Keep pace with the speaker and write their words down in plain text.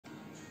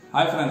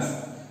Hi friends,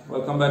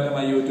 welcome back to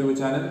my YouTube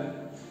channel.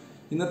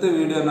 In this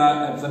video,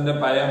 Epson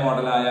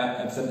model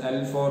Epson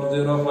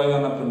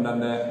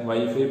L405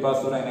 Wi-Fi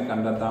password and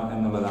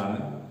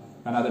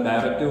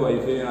direct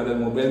Wi-Fi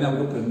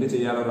mobile print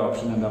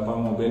option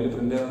mobile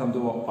print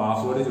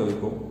password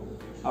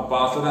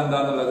password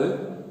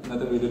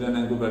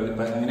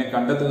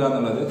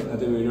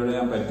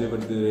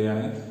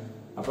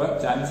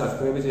channel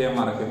subscribe bell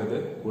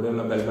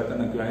button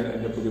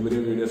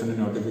videos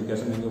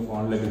notification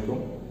phone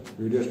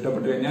video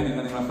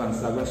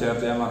friends share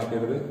video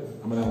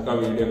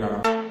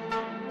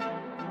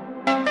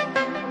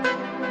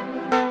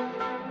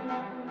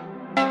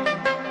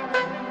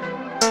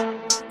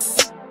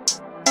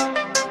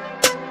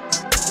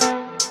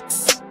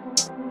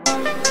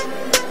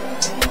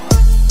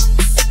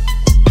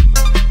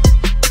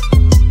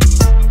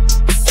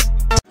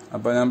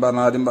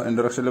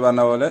introduction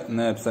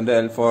Epson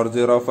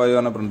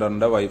L405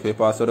 printer Wi-Fi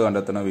password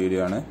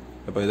video.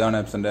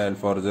 Epson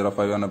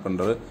L405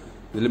 printer.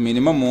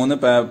 Minimum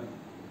 3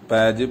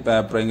 page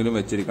paper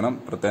വെച്ചിരിക്കണം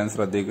പ്രത്യേകം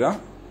ശ്രദ്ധിക്കുക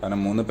കാരണം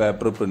 3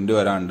 paper print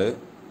വരാണ്ട്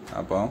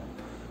അപ്പോൾ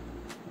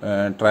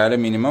trial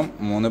minimum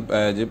 3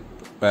 page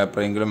paper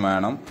എങ്കിലും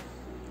വേണം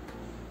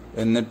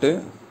എന്നിട്ട്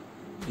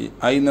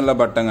I എന്നുള്ള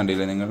ബട്ടൺ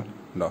കണ്ടില്ലേ നിങ്ങൾ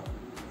ഉണ്ടോ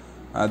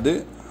അത്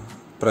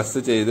പ്രസ്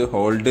ചെയ്ത്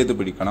ഹോൾഡ് ചെയ്ത്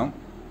പിടിക്കണം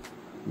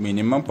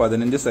മിനിമം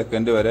 15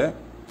 സെക്കൻഡ് വരെ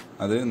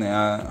അത്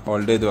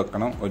ഹോൾഡ് ചെയ്ത്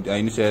വെക്കണം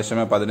അതിന്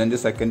ശേഷമേ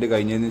 15 സെക്കൻഡ്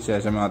കഴിഞ്ഞതിന്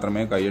ശേഷം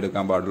മാത്രമേ കൈ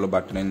എടുക്കാൻ പാടുള്ളൂ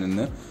ബട്ടണിൽ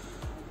നിന്ന്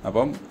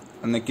അപ്പം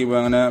അന്നേക്ക്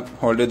അങ്ങനെ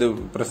ഹോൾഡ് ചെയ്ത്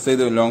പ്രസ്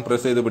ചെയ്ത് ലോങ്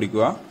പ്രസ് ചെയ്ത്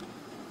പിടിക്കുക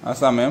ആ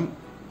സമയം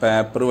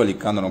പേപ്പർ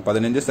വലിക്കാൻ തുടങ്ങും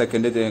 15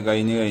 സെക്കൻഡ്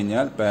കഴിഞ്ഞു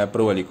കഴിഞ്ഞാൽ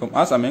പേപ്പർ വലിക്കും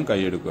ആ സമയം കൈ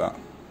എടുക്കുക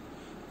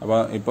അപ്പോൾ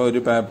ഇപ്പോൾ ഒരു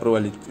പേപ്പർ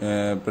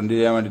പ്രിന്റ്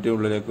ചെയ്യാൻ വേണ്ടിയിട്ട്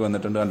ഉള്ളിലേക്ക്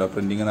വന്നിട്ടുണ്ട് കണ്ടോ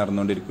പ്രിന്റിങ്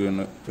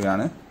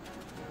നടന്നുകൊണ്ടിരിക്കുകയാണ്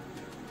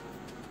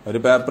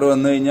ഒരു പേപ്പർ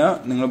വന്നു കഴിഞ്ഞാൽ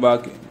നിങ്ങൾ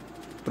ബാക്കി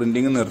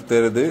പ്രിന്റിങ്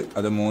നിർത്തരുത്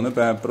അത് 3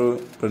 പേപ്പർ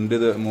പ്രിന്റ്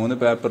ചെയ്ത് 3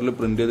 പേപ്പറിൽ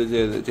പ്രിന്റ്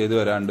ചെയ്ത്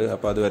വരാണ്ട്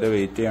അപ്പോൾ അതുവരെ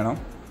വെയിറ്റ് ചെയ്യണം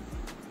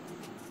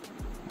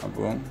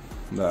അപ്പോൾ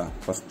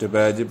ഫസ്റ്റ്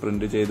പേജ്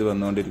പ്രിന്റ് ചെയ്ത്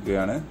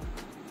വന്നുകൊണ്ടിരിക്കുകയാണ്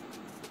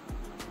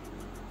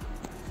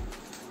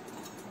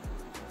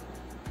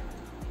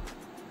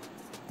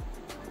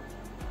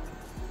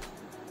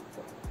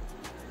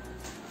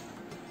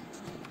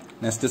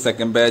നെക്സ്റ്റ്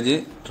സെക്കൻഡ് പേജ്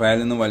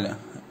ട്രയലിൽ നിന്ന്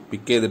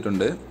പിക്ക്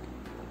ചെയ്തിട്ടുണ്ട്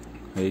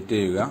വെയിറ്റ്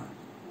ചെയ്യുക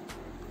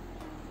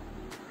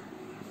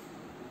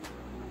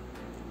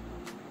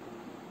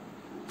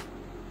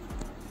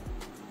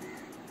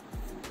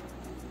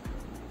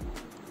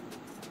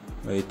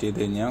വെയിറ്റ് ചെയ്ത്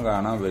കഴിഞ്ഞാൽ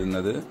കാണാൻ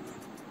വരുന്നത്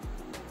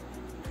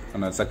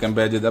സെക്കൻഡ്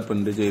പേജ് ഇതാ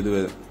പ്രിന്റ് ചെയ്ത്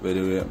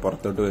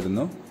പുറത്തോട്ട്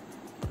വരുന്നു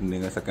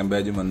പ്രിന്റിങ് സെക്കൻഡ്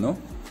പേജ് വന്നു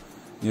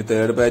ഇനി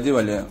തേർഡ് പേജ്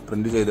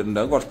പ്രിന്റ്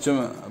ചെയ്തിട്ടുണ്ടാവും കുറച്ച്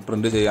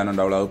പ്രിന്റ്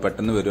ചെയ്യാനുണ്ടാവുള്ളൂ അത്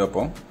പെട്ടെന്ന് വരും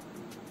അപ്പോൾ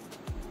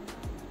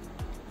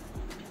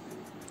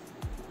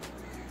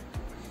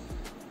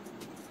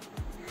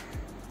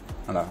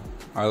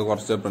അത്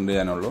കുറച്ച് പ്രിന്റ്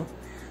ചെയ്യാനുള്ളൂ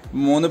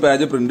 3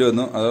 പേജ് പ്രിന്റ്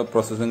വന്നു അത്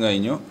പ്രോസസ്സിംഗ്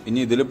കഴിഞ്ഞു ഇനി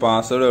ഇതിൽ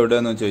പാസ്വേഡ്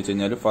എവിടെയാണെന്ന് ചോദിച്ചു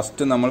കഴിഞ്ഞാൽ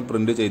ഫസ്റ്റ് നമ്മൾ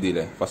പ്രിന്റ്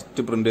ചെയ്തില്ലേ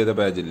ഫസ്റ്റ് പ്രിന്റ് ചെയ്ത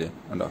പേജില്ലേ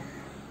കണ്ടോ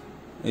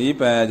ഈ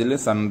പേജിൽ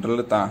സെൻട്രൽ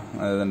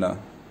അതെന്താ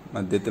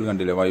മധ്യത്തിൽ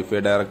കണ്ടില്ലേ വൈഫൈ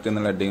ഡയറക്റ്റ്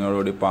എന്നുള്ള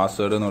ഹെഡിങ്ങോടുകൂടി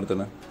പാസ്വേഡ് എന്ന്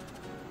കൊടുത്തത്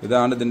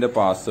ഇതാണ് ഇതിന്റെ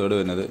പാസ്വേഡ്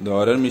വരുന്നത് ഇത്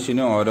ഓരോ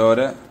മെഷീനും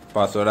ഓരോരോ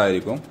പാസ്വേഡ്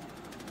ആയിരിക്കും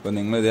അപ്പോൾ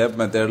നിങ്ങൾ ഇതേ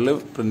മെത്തേഡിൽ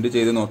പ്രിന്റ്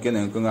ചെയ്ത് നോക്കിയാൽ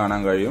നിങ്ങൾക്കും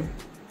കാണാൻ കഴിയും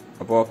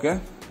അപ്പോൾ okay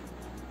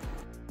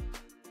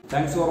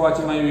Thanks for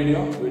watching my video.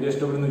 Video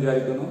ഇഷ്ടപ്പെടുന്നു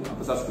വിചാരിക്കുന്നു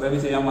അപ്പോൾ സബ്സ്ക്രൈബ്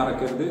ചെയ്യാൻ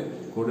മറക്കരുത്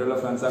കൂടെയുള്ള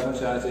ഫ്രണ്ട്സാർക്കും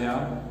ഷെയർ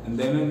ചെയ്യണം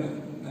എന്തെങ്കിലും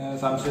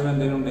സംശയം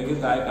എന്തെങ്കിലും ഉണ്ടെങ്കിൽ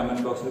താഴെ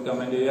കമന്റ് ബോക്സിൽ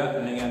കമന്റ് ചെയ്യുക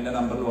അല്ലെങ്കിൽ എൻ്റെ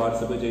നമ്പറിൽ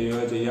വാട്സപ്പ്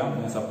ചെയ്യുകയോ ചെയ്യാം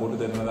ഞാൻ സപ്പോർട്ട്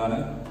തരുന്നതാണ്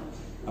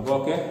അപ്പോൾ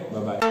ഓക്കെ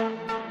ബൈ ബൈ